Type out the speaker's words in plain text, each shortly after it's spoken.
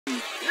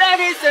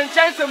Ladies and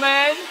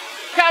gentlemen,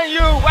 can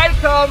you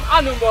welcome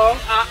Anumong,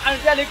 our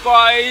angelic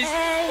voice,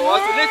 for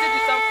us to listen to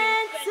something?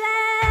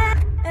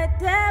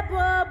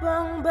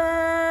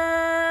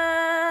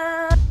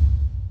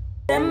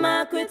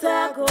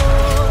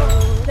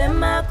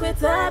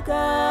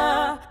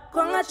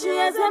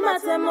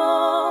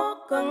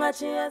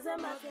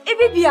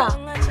 Ebibia,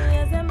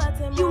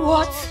 you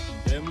what?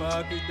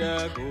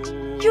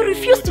 You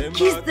refuse to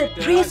kiss the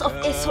prince of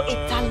Eso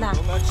Etala.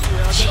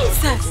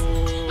 Jesus!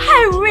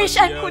 I wish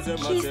I could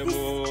kiss this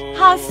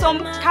handsome,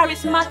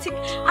 charismatic,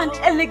 and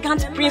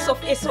elegant prince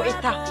of Eso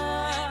Eta.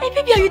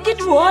 Ebibia, you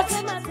did what?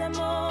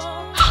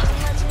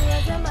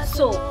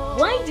 So,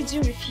 why did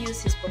you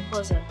refuse his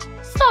proposal?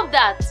 Stop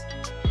that!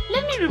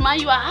 Let me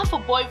remind you, I have a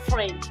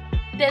boyfriend,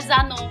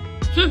 Desano.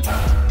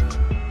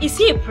 Is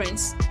he a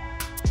prince?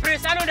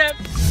 Prince Anundem!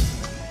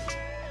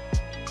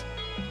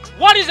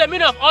 What is the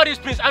meaning of all these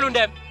Prince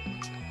Anundem?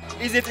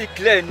 Isn't it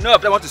clear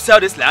enough that I want to sell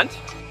this land?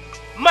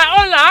 My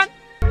own land?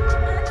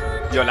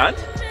 Your land?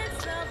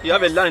 You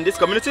have a land in this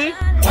community?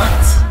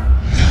 What?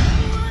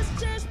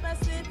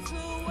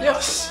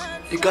 Yes,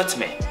 you got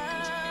me.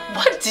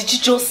 What did you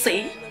just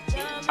say?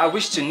 I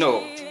wish to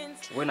know,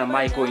 when am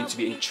I going to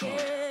be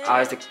enthroned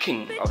as the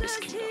king of this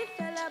kingdom?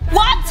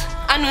 What?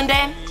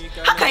 Anundem,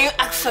 how can you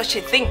ask such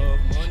a thing?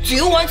 Do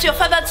you want your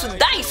father to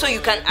die so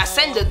you can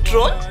ascend the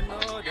throne?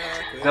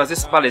 Does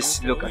this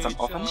palace look as an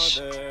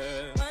orphanage?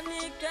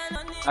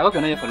 I hope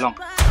you're not here for long.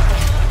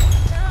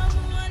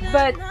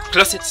 But...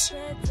 Close it.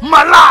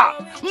 Mala!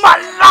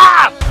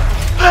 Mala!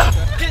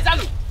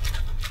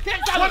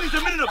 What is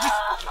the meaning of this?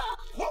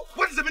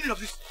 What is the meaning of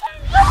this?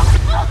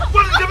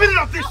 What is the meaning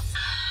of this?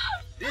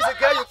 This is a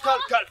girl you call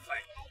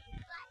girlfriend.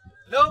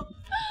 No?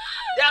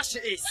 There she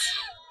is.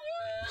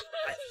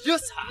 I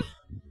used her.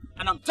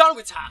 And I'm done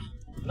with her.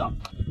 No?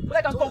 What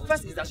I can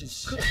confess is that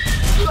she's good.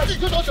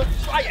 You don't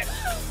try it.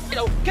 You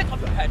know, get off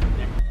your head.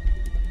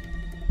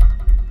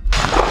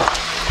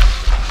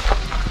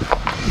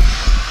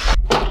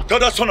 Tell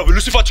that son of a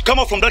Lucifer to come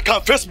out from that car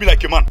and face me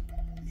like a man.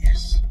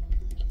 Yes.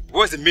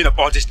 What's the meaning of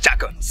all these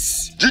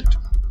jargons? Do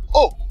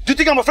you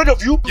think I'm afraid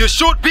of you? You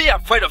should be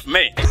afraid of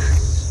me.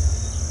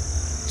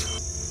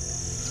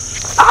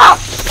 Ah!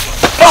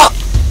 Ah!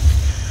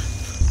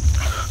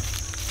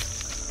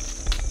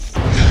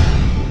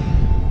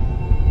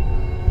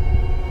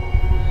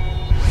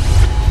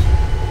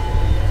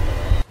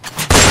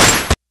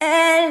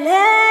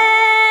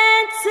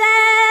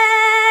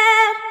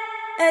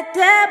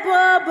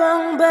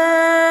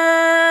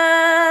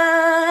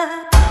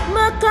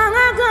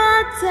 Makanga go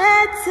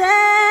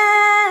tete.